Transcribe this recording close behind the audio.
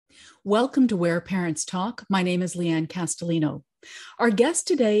Welcome to Where Parents Talk. My name is Leanne Castellino. Our guest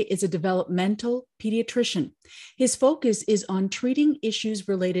today is a developmental pediatrician. His focus is on treating issues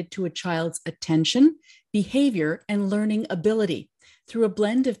related to a child's attention, behavior, and learning ability through a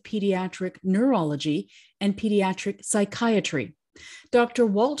blend of pediatric neurology and pediatric psychiatry. Dr.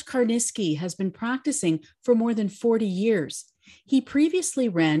 Walt Karniski has been practicing for more than 40 years. He previously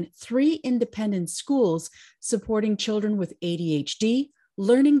ran 3 independent schools supporting children with ADHD,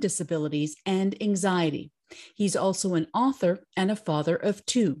 learning disabilities, and anxiety. He's also an author and a father of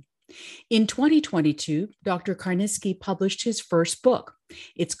 2. In 2022, Dr. Karniski published his first book.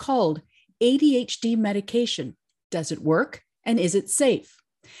 It's called ADHD Medication: Does It Work and Is It Safe?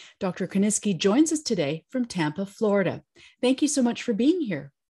 Dr. Karniski joins us today from Tampa, Florida. Thank you so much for being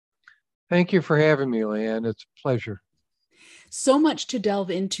here. Thank you for having me, Leanne. It's a pleasure. So much to delve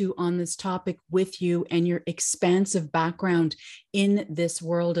into on this topic with you and your expansive background in this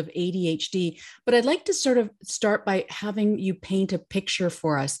world of ADHD. But I'd like to start by having you paint a picture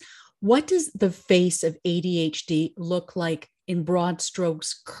for us. What does the face of ADHD look like in broad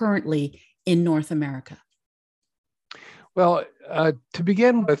strokes currently in North America? Well, to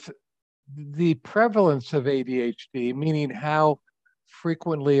begin with, the prevalence of ADHD, meaning how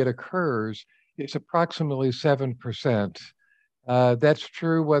frequently it occurs, is approximately 7%. That's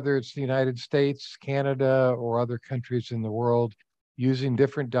true whether it's the United States, Canada, or other countries in the world using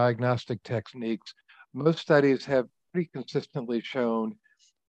different diagnostic techniques. Most studies have pretty consistently shown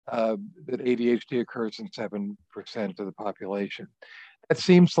that ADHD occurs in 7% of the population. That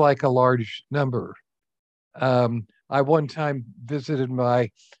seems like a large number. I one time visited my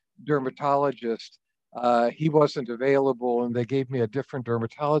dermatologist. He wasn't available, and they gave me a different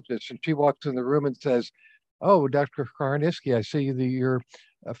dermatologist. And she walks in the room and says, "Oh, Dr. Karniski, I see that you're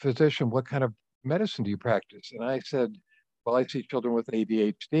a physician. What kind of medicine do you practice?" And I said, "Well, I see children with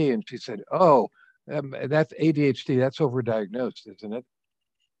ADHD." And she said, "Oh, that's ADHD. That's overdiagnosed, isn't it?"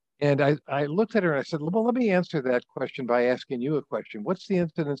 And I looked at her and I said, "Well, let me answer that question by asking you a question. What's the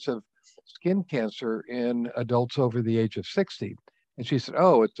incidence of skin cancer in adults over the age of 60? And she said,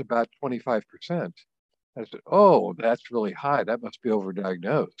 "Oh, it's about 25%. I said, "Oh, that's really high. That must be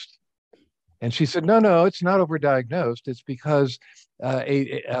overdiagnosed." And she said, "No, it's not overdiagnosed. It's because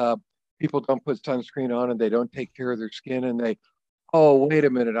people don't put sunscreen on and they don't take care of their skin. And oh, wait a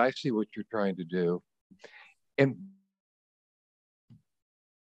minute, I see what you're trying to do." And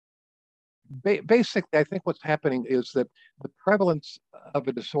basically, I think what's happening is that the prevalence of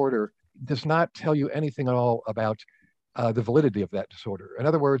a disorder does not tell you anything at all about the validity of that disorder. In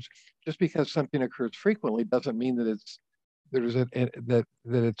other words, just because something occurs frequently doesn't mean that it's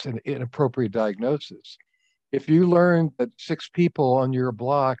an inappropriate diagnosis. If you learned that 6 people on your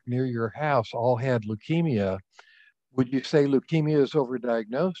block near your house all had leukemia, would you say leukemia is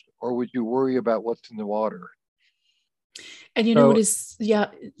overdiagnosed, or would you worry about what's in the water? And you know what is,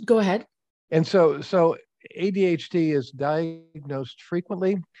 go ahead. And so ADHD is diagnosed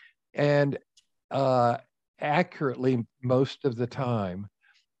frequently and accurately most of the time.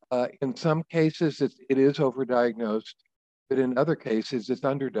 In some cases, it is overdiagnosed, but in other cases, it's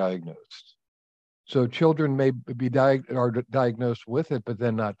underdiagnosed. So children may be diagnosed with it, but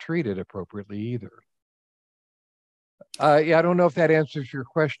then not treated appropriately either. I don't know if that answers your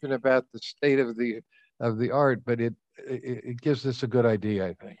question about the state of the art, but it gives us a good idea,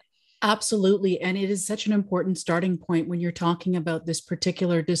 I think. Absolutely. And it is such an important starting point when you're talking about this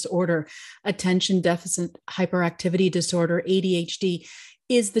particular disorder. Attention deficit hyperactivity disorder, ADHD,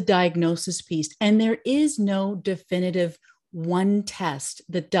 is the diagnosis piece. And there is no definitive one test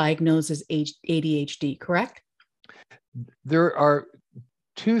that diagnoses ADHD, correct? There are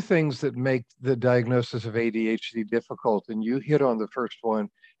 2 things that make the diagnosis of ADHD difficult, and you hit on the first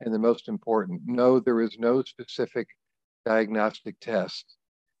one and the most important. No, there is no specific diagnostic test.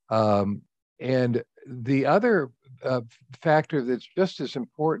 And the other factor that's just as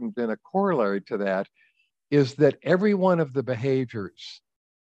important and a corollary to that is that every one of the behaviors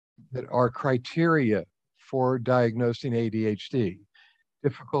that are criteria for diagnosing ADHD,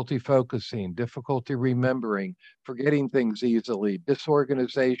 difficulty focusing, difficulty remembering, forgetting things easily,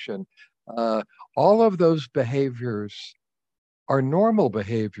 disorganization, all of those behaviors are normal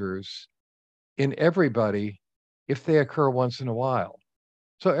behaviors in everybody if they occur once in a while.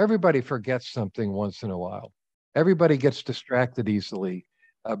 So everybody forgets something once in a while. Everybody gets distracted easily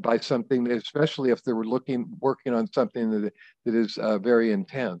by something, especially if they're working on something that is very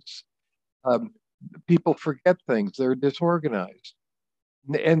intense. People forget things. They're disorganized,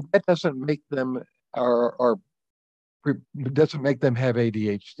 and that doesn't make them doesn't make them have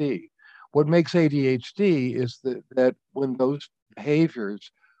ADHD. What makes ADHD is that when those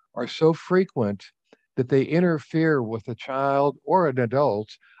behaviors are so frequent that they interfere with a child or an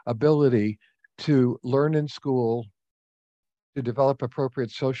adult's ability to learn in school, to develop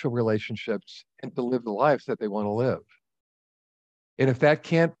appropriate social relationships, and to live the life that they want to live. And if that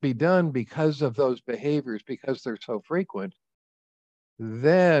can't be done because of those behaviors, because they're so frequent,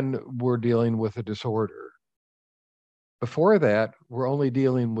 then we're dealing with a disorder. Before that, we're only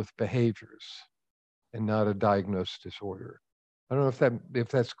dealing with behaviors and not a diagnosed disorder. I don't know if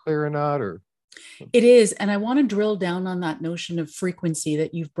that's clear or not, or It is, and I want to drill down on that notion of frequency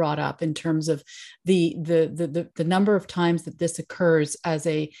that you've brought up in terms of the number of times that this occurs as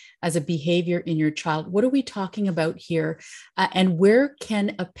a behavior in your child. What are we talking about here, and where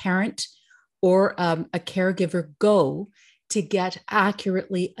can a parent or a caregiver go to get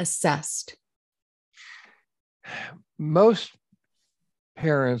accurately assessed? Most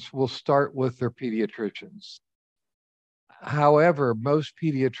parents will start with their pediatricians. However, most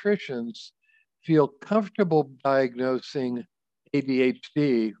pediatricians feel comfortable diagnosing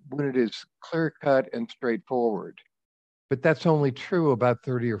ADHD when it is clear cut and straightforward. But that's only true about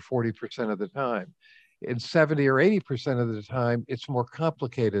 30 or 40% of the time. In 70 or 80% of the time, it's more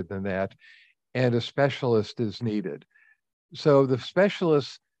complicated than that, and a specialist is needed. So the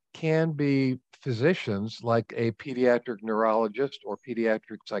specialists can be physicians like a pediatric neurologist or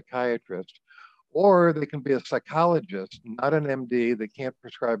pediatric psychiatrist, or they can be a psychologist, not an MD that can't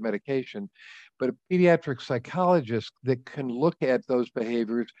prescribe medication, but a pediatric psychologist that can look at those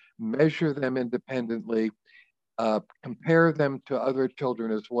behaviors, measure them independently, compare them to other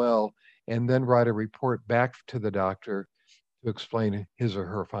children as well, and then write a report back to the doctor to explain his or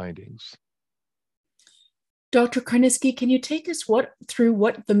her findings. Dr. Karniski, can you take us through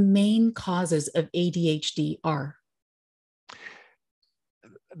what the main causes of ADHD are?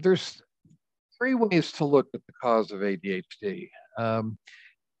 There's three ways to look at the cause of ADHD.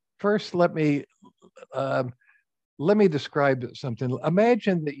 First, let me describe something.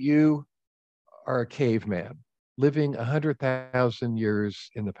 Imagine that you are a caveman living 100,000 years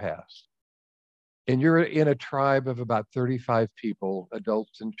in the past, and you're in a tribe of about 35 people,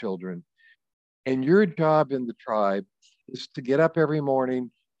 adults and children. And your job in the tribe is to get up every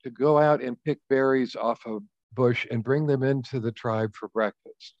morning, to go out and pick berries off a bush and bring them into the tribe for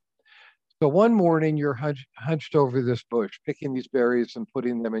breakfast. So one morning, you're hunched over this bush, picking these berries and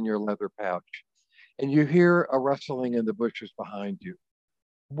putting them in your leather pouch. And you hear a rustling in the bushes behind you.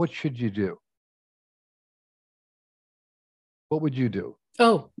 What should you do? What would you do?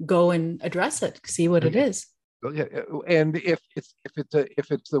 Oh, go and address it, see what it is. And if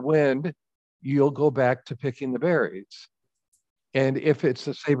it's the wind, you'll go back to picking the berries. And if it's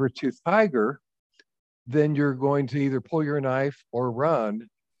a saber-toothed tiger, then you're going to either pull your knife or run.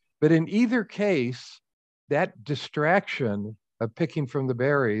 But in either case, that distraction of picking from the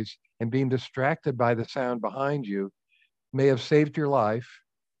berries and being distracted by the sound behind you may have saved your life,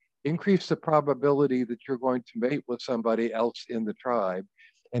 increased the probability that you're going to mate with somebody else in the tribe,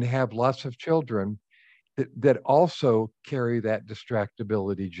 and have lots of children that also carry that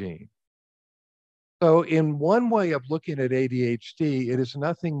distractibility gene. So in one way of looking at ADHD, it is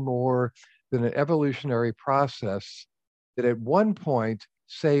nothing more than an evolutionary process that at one point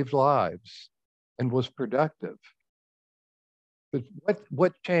saved lives and was productive. But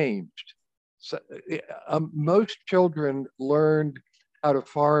what changed? So, most children learned how to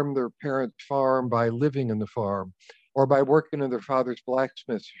farm their parents' farm by living in the farm or by working in their father's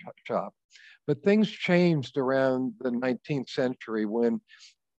blacksmith shop. But things changed around the 19th century when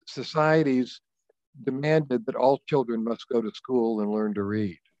societies demanded that all children must go to school and learn to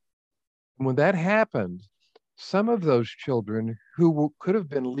read. And when that happened, some of those children who could have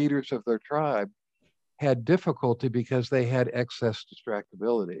been leaders of their tribe had difficulty because they had excess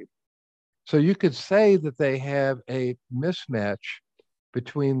distractibility. So you could say that they have a mismatch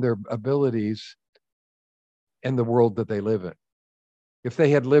between their abilities and the world that they live in. If they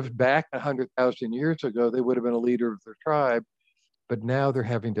had lived back 100,000 years ago, they would have been a leader of their tribe, but now they're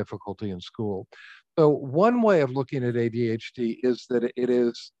having difficulty in school. So one way of looking at ADHD is that it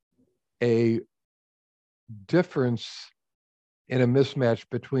is a difference in a mismatch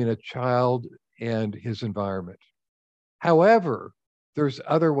between a child and his environment. However, there's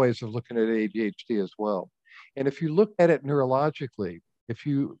other ways of looking at ADHD as well. And if you look at it neurologically, if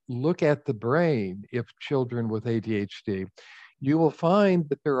you look at the brain, if children with ADHD, you will find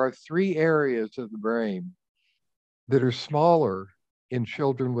that there are three areas of the brain that are smaller in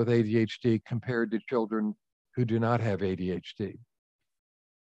children with ADHD compared to children who do not have ADHD.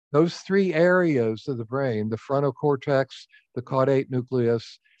 Those three areas of the brain, the frontal cortex, the caudate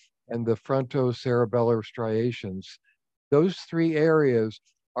nucleus, and the frontocerebellar striations, those three areas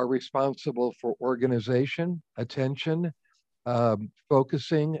are responsible for organization, attention,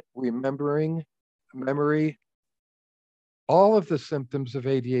 focusing, remembering, memory, all of the symptoms of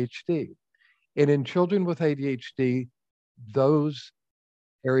ADHD. And in children with ADHD, those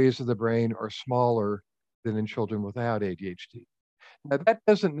areas of the brain are smaller than in children without ADHD. Now, that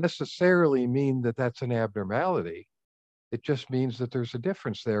doesn't necessarily mean that that's an abnormality. It just means that there's a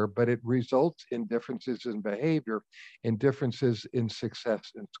difference there, but it results in differences in behavior and differences in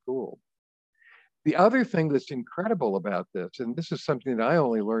success in school. The other thing that's incredible about this, and this is something that I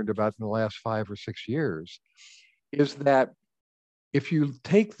only learned about in the last 5 or 6 years, is that if you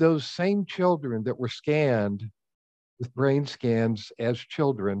take those same children that were scanned with brain scans as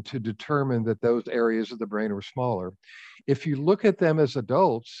children to determine that those areas of the brain were smaller, if you look at them as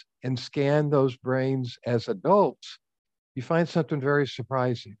adults and scan those brains as adults, you find something very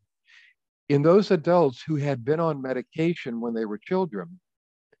surprising. In those adults who had been on medication when they were children,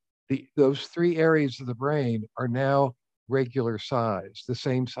 those three areas of the brain are now regular size, the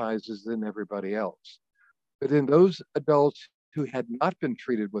same size as in everybody else. But in those adults who had not been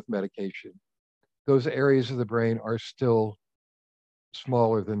treated with medication, those areas of the brain are still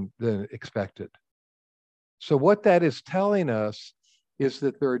smaller than expected. So what that is telling us is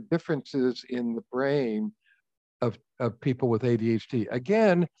that there are differences in the brain of people with ADHD.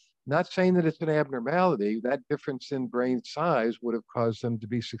 Again, not saying that it's an abnormality. That difference in brain size would have caused them to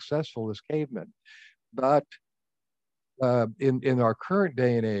be successful as cavemen. But in our current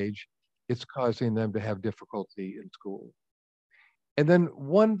day and age, it's causing them to have difficulty in school. And then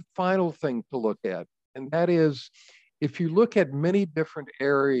one final thing to look at, and that is, if you look at many different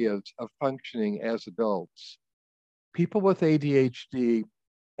areas of functioning as adults, people with ADHD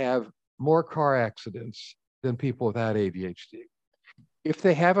have more car accidents than people without ADHD. If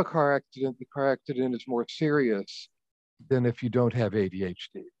they have a car accident, the car accident is more serious than if you don't have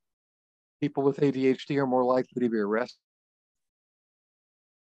ADHD. People with ADHD are more likely to be arrested.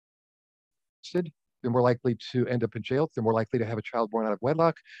 They're more likely to end up in jail. They're more likely to have a child born out of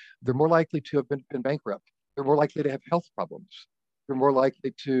wedlock. They're more likely to have been bankrupt. They're more likely to have health problems. They're more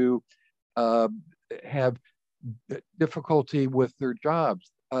likely to have difficulty with their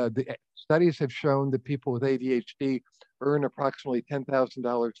jobs. The studies have shown that people with ADHD earn approximately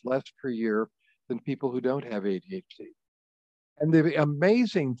 $10,000 less per year than people who don't have ADHD. And the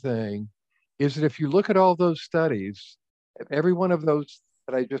amazing thing is that if you look at all those studies, every one of those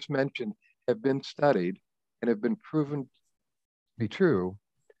that I just mentioned have been studied and have been proven to be true.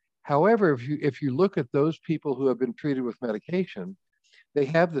 However, if you look at those people who have been treated with medication, they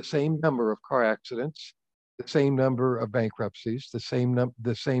have the same number of car accidents, the same number of bankruptcies, the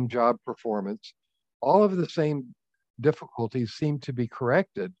same job performance. All of the same difficulties seem to be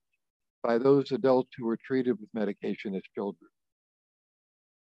corrected by those adults who were treated with medication as children.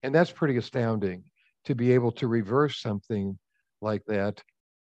 And that's pretty astounding to be able to reverse something like that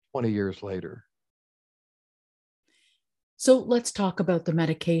 20 years later. So let's talk about the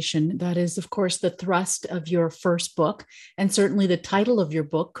medication. That is, of course, the thrust of your first book, and certainly the title of your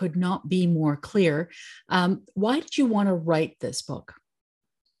book could not be more clear. Why did you want to write this book?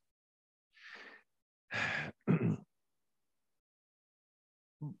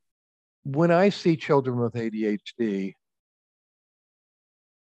 When I see children with ADHD,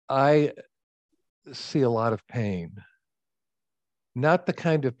 I see a lot of pain. Not the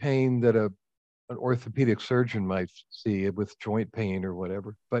kind of pain that an orthopedic surgeon might see with joint pain or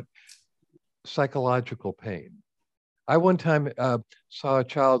whatever, but psychological pain. I one time saw a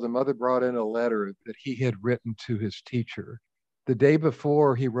child, the mother brought in a letter that he had written to his teacher. The day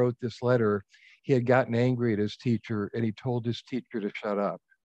before he wrote this letter, he had gotten angry at his teacher and he told his teacher to shut up.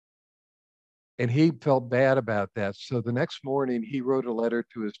 And he felt bad about that. So the next morning, he wrote a letter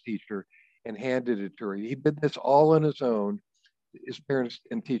to his teacher and handed it to her. He did this all on his own. His parents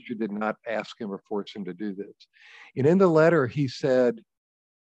and teacher did not ask him or force him to do this. And in the letter, he said,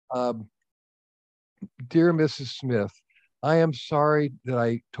 "Dear Mrs. Smith, I am sorry that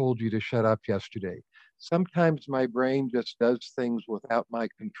I told you to shut up yesterday. Sometimes my brain just does things without my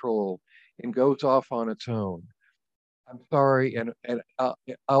control and goes off on its own. I'm sorry, and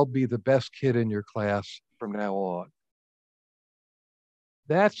I'll be the best kid in your class from now on."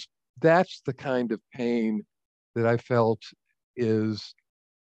 That's the kind of pain that I felt is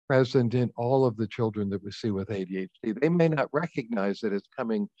present in all of the children that we see with ADHD. They may not recognize that it's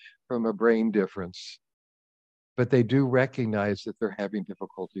coming from a brain difference, but they do recognize that they're having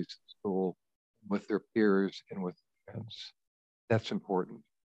difficulties in school with their peers and with friends. That's important.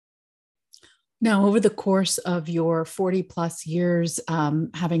 Now, over the course of your 40 plus years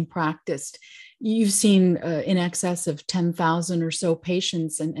having practiced, You've seen in excess of 10,000 or so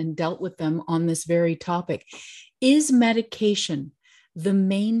patients and dealt with them on this very topic. Is medication the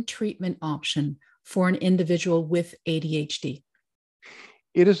main treatment option for an individual with ADHD?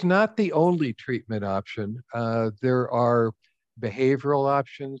 It is not the only treatment option. There are behavioral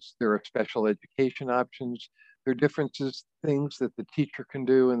options, there are special education options, there are differences, things that the teacher can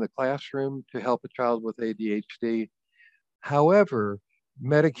do in the classroom to help a child with ADHD. However,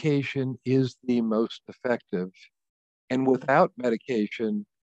 medication is the most effective. And without medication,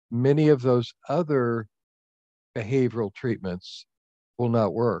 many of those other behavioral treatments will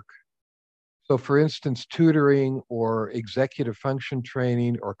not work. So, for instance, tutoring or executive function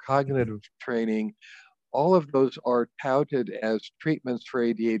training or cognitive training, all of those are touted as treatments for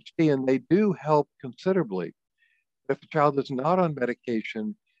ADHD, and they do help considerably. But if the child is not on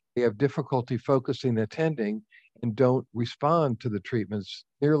medication, they have difficulty focusing, attending, and don't respond to the treatments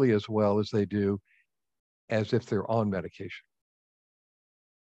nearly as well as they do as if they're on medication.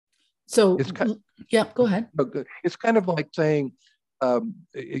 So, yeah, go ahead. It's kind of like saying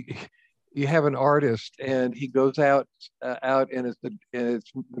you have an artist and he goes out and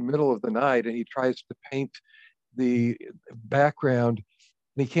it's the middle of the night and he tries to paint the background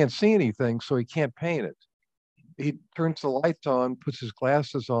and he can't see anything, so he can't paint it. He turns the lights on, puts his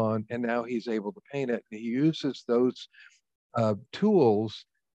glasses on, and now he's able to paint it. And he uses those tools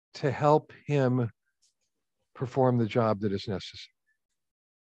to help him perform the job that is necessary.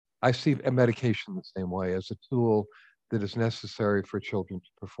 I see a medication the same way, as a tool that is necessary for children to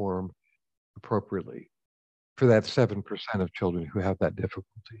perform appropriately for that 7% of children who have that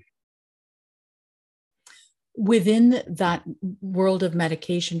difficulty. Within that world of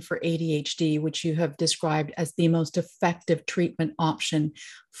medication for ADHD, which you have described as the most effective treatment option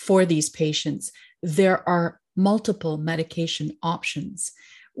for these patients, there are multiple medication options.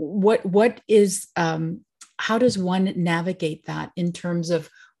 What is how does one navigate that in terms of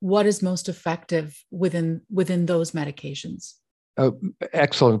what is most effective within those medications? Oh,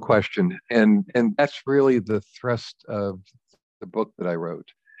 excellent question, and that's really the thrust of the book that I wrote.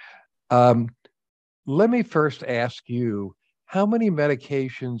 Let me first ask you, how many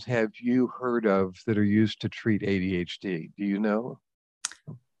medications have you heard of that are used to treat ADHD? Do you know?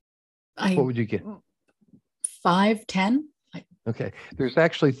 What would you get? 5, 10. Okay, there's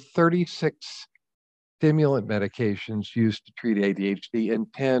actually 36 stimulant medications used to treat ADHD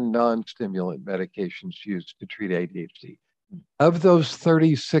and 10 non-stimulant medications used to treat ADHD. Of those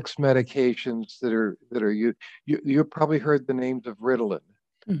 36 medications that are you've probably heard the names of Ritalin,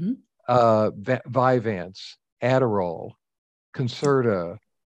 Mm-hmm. Vyvanse, Adderall, Concerta,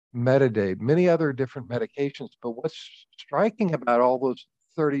 Metadate, many other different medications. But what's striking about all those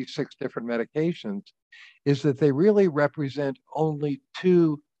 36 different medications is that they really represent only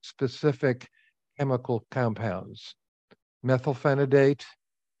two specific chemical compounds, methylphenidate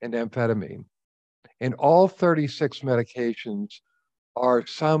and amphetamine. And all 36 medications are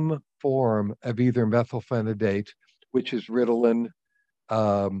some form of either methylphenidate, which is Ritalin,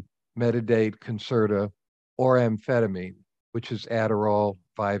 Metadate, Concerta, or amphetamine, which is Adderall,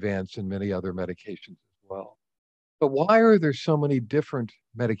 Vyvanse, and many other medications as well. But why are there so many different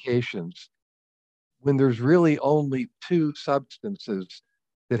medications when there's really only two substances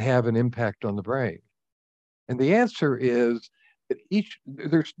that have an impact on the brain? And the answer is that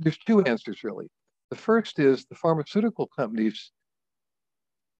there's two answers really. The first is the pharmaceutical companies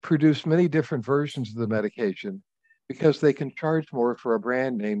produce many different versions of the medication because they can charge more for a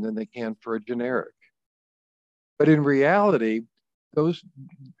brand name than they can for a generic. But in reality, those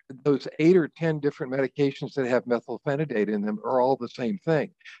 8 or 10 different medications that have methylphenidate in them are all the same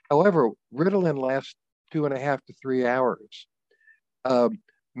thing. However, Ritalin lasts 2.5 to 3 hours.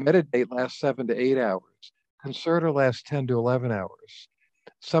 Metadate lasts 7 to 8 hours. Concerta lasts 10 to 11 hours.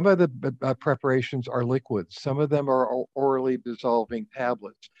 Some of the preparations are liquids. Some of them are orally dissolving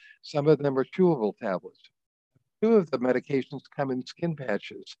tablets. Some of them are chewable tablets. 2 of the medications come in skin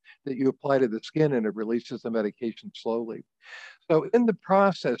patches that you apply to the skin and it releases the medication slowly. So in the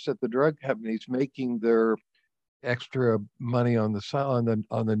process of the drug companies making their extra money on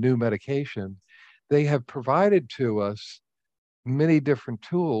the new medication, they have provided to us many different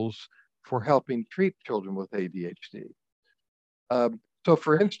tools for helping treat children with ADHD. So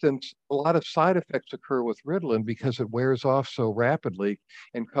for instance, a lot of side effects occur with Ritalin because it wears off so rapidly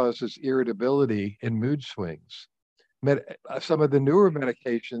and causes irritability and mood swings. Some of the newer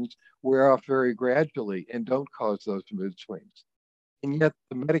medications wear off very gradually and don't cause those mood swings. And yet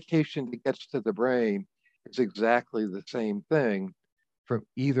the medication that gets to the brain is exactly the same thing from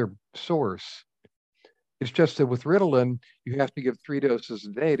either source. It's just that with Ritalin, you have to give 3 doses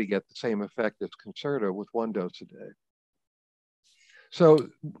a day to get the same effect as Concerta with 1 dose a day. So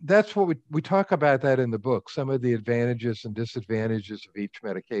that's what we talk about that in the book, some of the advantages and disadvantages of each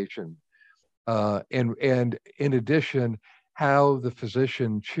medication. And in addition, how the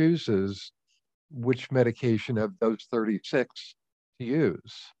physician chooses which medication of those 36 to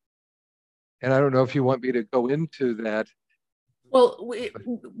use. And I don't know if you want me to go into that. Well,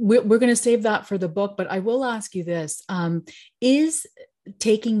 we're going to save that for the book, but I will ask you this. Is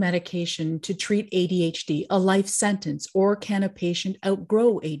taking medication to treat ADHD a life sentence, or can a patient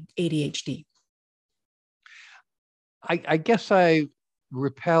outgrow ADHD? I guess I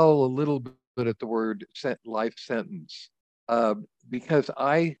repel a little bit at the word life sentence because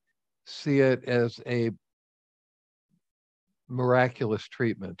I see it as a miraculous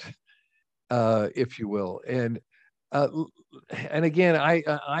treatment, if you will. Uh, and again,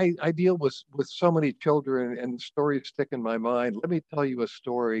 I deal with so many children, and stories stick in my mind. Let me tell you a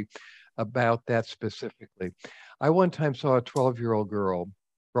story about that specifically. I one time saw a 12-year-old girl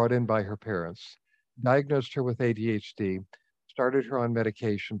brought in by her parents, diagnosed her with ADHD, started her on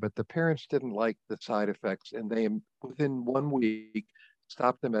medication, but the parents didn't like the side effects, and they within 1 week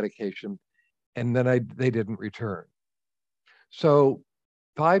stopped the medication, and then they didn't return. So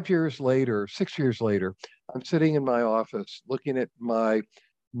 5 years later, 6 years later, I'm sitting in my office looking at my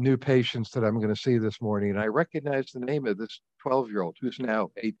new patients that I'm going to see this morning, and I recognize the name of this 12-year-old who's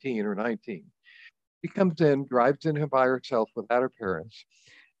now 18 or 19. She comes in, drives in by herself without her parents.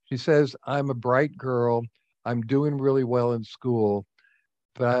 She says, I'm a bright girl. I'm doing really well in school,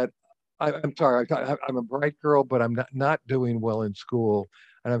 but I'm sorry, I'm a bright girl, but I'm not doing well in school,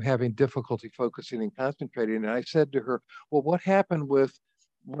 and I'm having difficulty focusing and concentrating. And I said to her, well, what happened with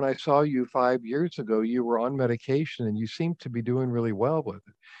when I saw you 5 years ago? You were on medication and you seemed to be doing really well with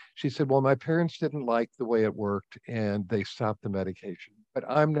it. She said, well, my parents didn't like the way it worked and they stopped the medication. But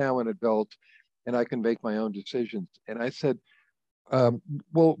I'm now an adult and I can make my own decisions. And I said,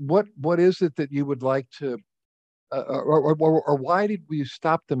 well, what is it that you would like to or why did we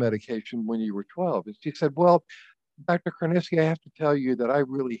stop the medication when you were 12? And she said, well, Dr. Karnitsky, I have to tell you that I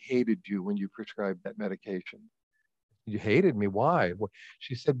really hated you when you prescribed that medication. You hated me? Why?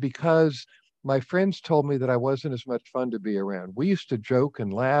 She said, because my friends told me that I wasn't as much fun to be around. We used to joke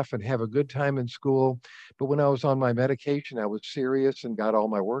and laugh and have a good time in school, but when I was on my medication, I was serious and got all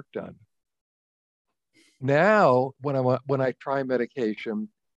my work done. Now, when I try medication,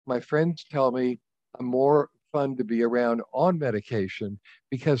 my friends tell me I'm more fun to be around on medication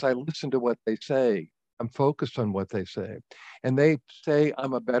because I listen to what they say. I'm focused on what they say. And they say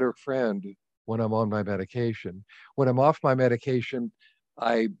I'm a better friend when I'm on my medication. When I'm off my medication,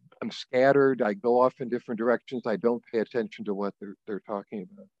 I'm scattered. I go off in different directions. I don't pay attention to what they're talking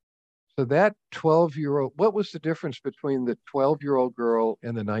about. So that 12-year-old, what was the difference between the 12-year-old girl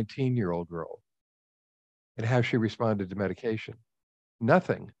and the 19-year-old girl and how she responded to medication?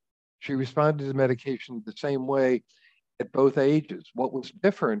 Nothing. She responded to medication the same way at both ages. What was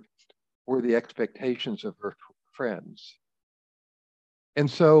different were the expectations of her friends. And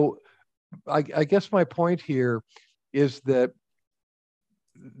so I guess my point here is that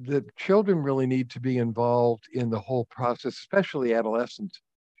the children really need to be involved in the whole process, especially adolescent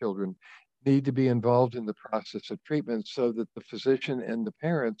children need to be involved in the process of treatment so that the physician and the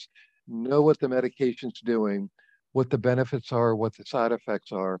parents know what the medication's doing, what the benefits are, what the side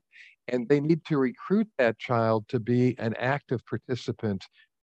effects are, and they need to recruit that child to be an active participant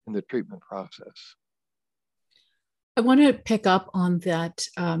in the treatment process. I want to pick up on that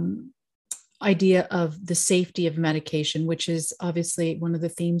idea of the safety of medication, which is obviously one of the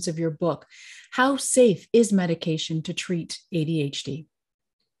themes of your book. How safe is medication to treat ADHD?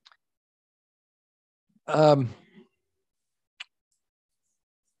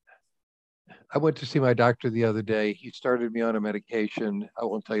 I went to see my doctor the other day. He started me on a medication. I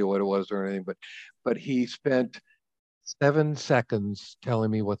won't tell you what it was or anything, but he spent 7 seconds telling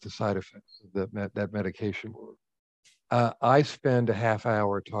me what the side effects of that medication were. I spend a half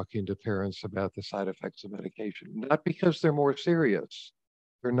hour talking to parents about the side effects of medication, not because they're more serious,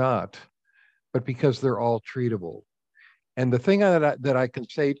 they're not, but because they're all treatable. And the thing that I can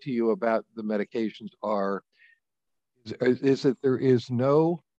say to you about the medications is that there is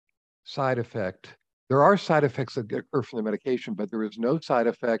no side effect. There are side effects that occur from the medication, but there is no side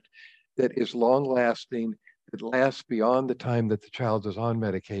effect that is long lasting, that lasts beyond the time that the child is on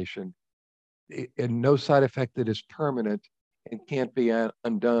medication, and no side effect that is permanent and can't be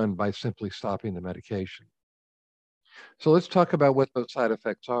undone by simply stopping the medication. So let's talk about what those side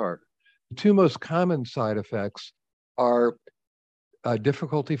effects are. The two most common side effects are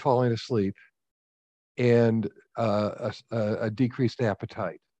difficulty falling asleep and a decreased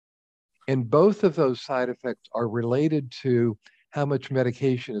appetite. And both of those side effects are related to how much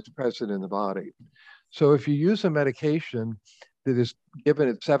medication is present in the body. So if you use a medication that is given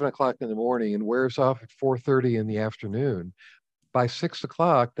at 7 o'clock in the morning and wears off at 4:30 in the afternoon, by 6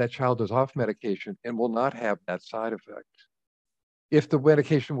 o'clock, that child is off medication and will not have that side effect. If the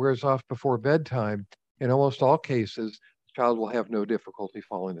medication wears off before bedtime, in almost all cases, the child will have no difficulty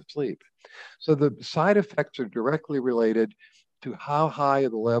falling asleep. So the side effects are directly related to how high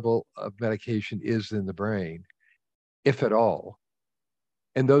the level of medication is in the brain, if at all.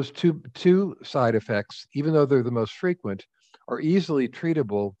 And those two side effects, even though they're the most frequent, are easily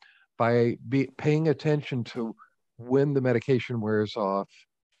treatable by paying attention to when the medication wears off,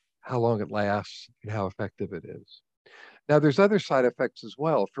 how long it lasts, and how effective it is. Now, there's other side effects as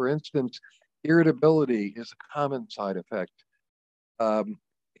well. For instance, irritability is a common side effect.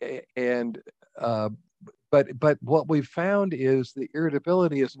 And but what we've found is the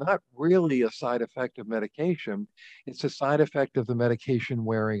irritability is not really a side effect of medication. It's a side effect of the medication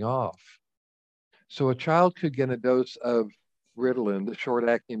wearing off. So a child could get a dose of Ritalin, the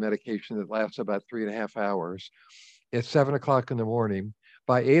short-acting medication that lasts about 3.5 hours, at 7 o'clock in the morning.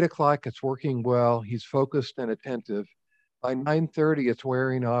 By 8 o'clock, it's working well. He's focused and attentive. By 9:30, it's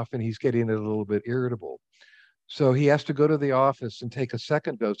wearing off and he's getting a little bit irritable. So he has to go to the office and take a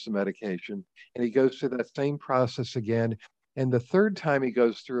second dose of medication. And he goes through that same process again. And the third time he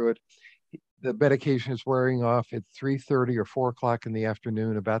goes through it, the medication is wearing off at 3:30 or 4 o'clock in the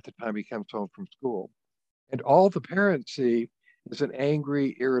afternoon, about the time he comes home from school. And all the parents see is an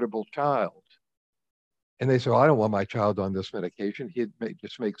angry, irritable child. And they say, oh, I don't want my child on this medication. It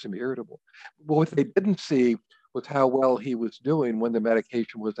just makes him irritable. But what they didn't see was how well he was doing when the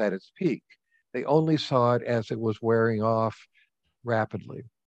medication was at its peak. They only saw it as it was wearing off rapidly.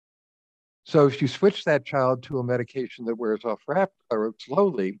 So if you switch that child to a medication that wears off or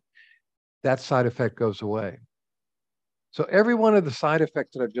slowly, that side effect goes away. So every one of the side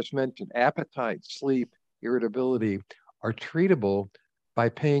effects that I've just mentioned, appetite, sleep, irritability, are treatable by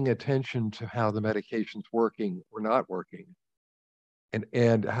paying attention to how the medication's working or not working,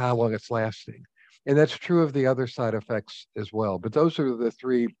 and how long it's lasting. And that's true of the other side effects as well. But those are the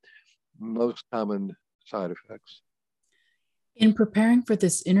three most common side effects. In preparing for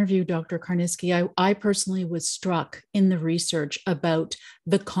this interview, Dr. Karniski, I personally was struck in the research about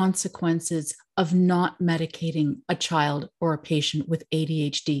the consequences of not medicating a child or a patient with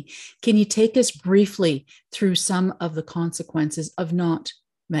ADHD. Can you take us briefly through some of the consequences of not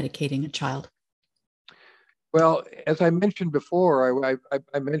medicating a child? Well, as I mentioned before,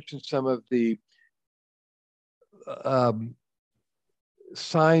 I mentioned some of the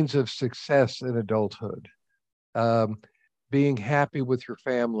signs of success in adulthood. Being happy with your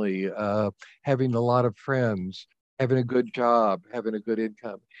family, having a lot of friends, having a good job, having a good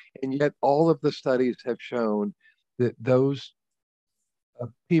income. And yet all of the studies have shown that those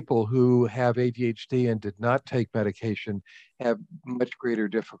people who have ADHD and did not take medication have much greater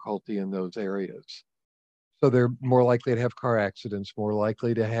difficulty in those areas. So they're more likely to have car accidents, more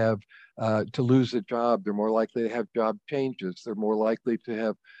likely to have to lose a job. They're more likely to have job changes. They're more likely to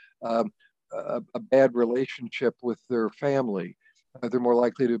have a bad relationship with their family. They're more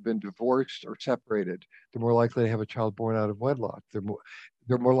likely to have been divorced or separated. They're more likely to have a child born out of wedlock.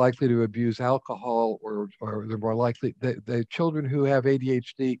 They're more likely to abuse alcohol, or they're more likely, the children who have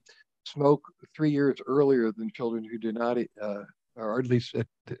ADHD smoke 3 years earlier than children who do not, or at least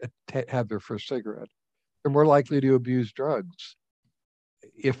have their first cigarette. They're more likely to abuse drugs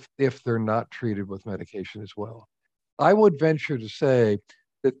if they're not treated with medication as well. I would venture to say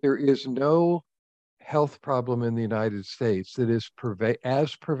that there is no health problem in the United States that is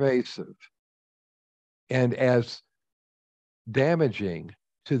as pervasive and as damaging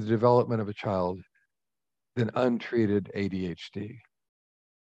to the development of a child than untreated ADHD.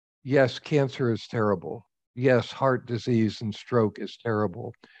 Yes, cancer is terrible. Yes, heart disease and stroke is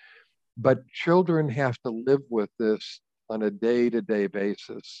terrible. But children have to live with this on a day-to-day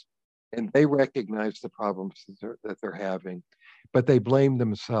basis, and they recognize the problems that they're having, but they blame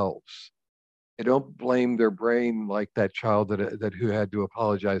themselves. They don't blame their brain like that child that who had to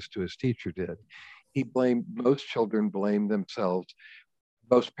apologize to his teacher did. Most children blame themselves.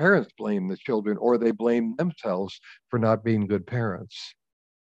 Most parents blame the children, or they blame themselves for not being good parents.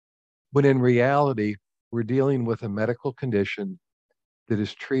 When in reality, we're dealing with a medical condition that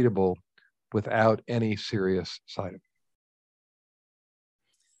is treatable without any serious side effects.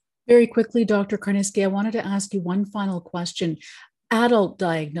 Very quickly, Dr. Karniski, I wanted to ask you one final question. adult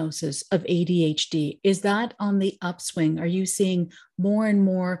diagnosis of ADHD, is that on the upswing? Are you seeing more and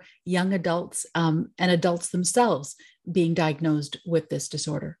more young adults and adults themselves being diagnosed with this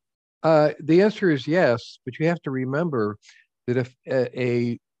disorder? The answer is yes, but you have to remember that if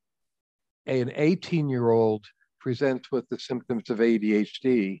an 18-year-old presents with the symptoms of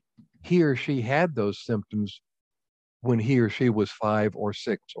ADHD, he or she had those symptoms when he or she was 5 or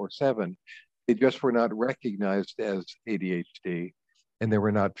 6 or 7. They just were not recognized as ADHD and they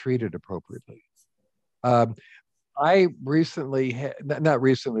were not treated appropriately. Um, I recently, not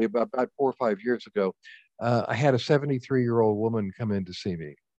recently, about 4 or 5 years ago, I had a 73-year-old woman come in to see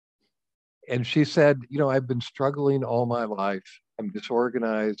me. And she said, I've been struggling all my life. I'm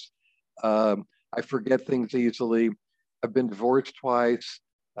disorganized. I forget things easily. I've been divorced twice.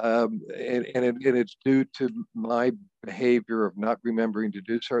 And it's due to my behavior of not remembering to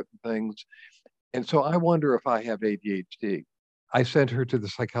do certain things. And so I wonder if I have ADHD. I sent her to the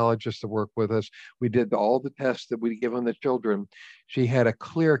psychologist to work with us. We did all the tests that we give on the children. She had a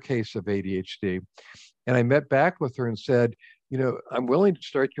clear case of ADHD. And I met back with her and said, I'm willing to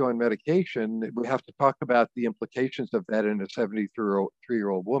start you on medication. We have to talk about the implications of that in a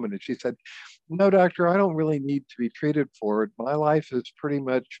 73-year-old woman. And she said, no, doctor, I don't really need to be treated for it. My life is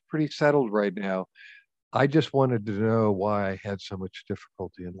pretty settled right now. I just wanted to know why I had so much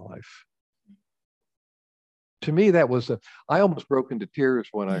difficulty in life. To me, I almost broke into tears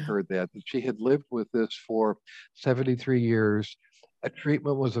when I heard that she had lived with this for 73 years. A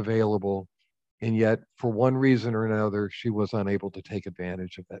treatment was available. And yet, for one reason or another, she was unable to take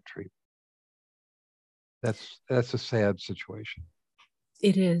advantage of that treatment. That's a sad situation.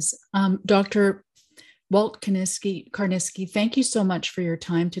 It is. Dr. Walt Karniski, thank you so much for your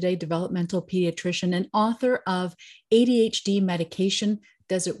time today, developmental pediatrician and author of ADHD Medication,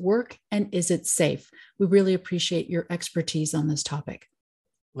 Does It Work and Is It Safe? We really appreciate your expertise on this topic.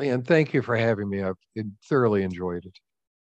 Leanne, thank you for having me. I've thoroughly enjoyed it.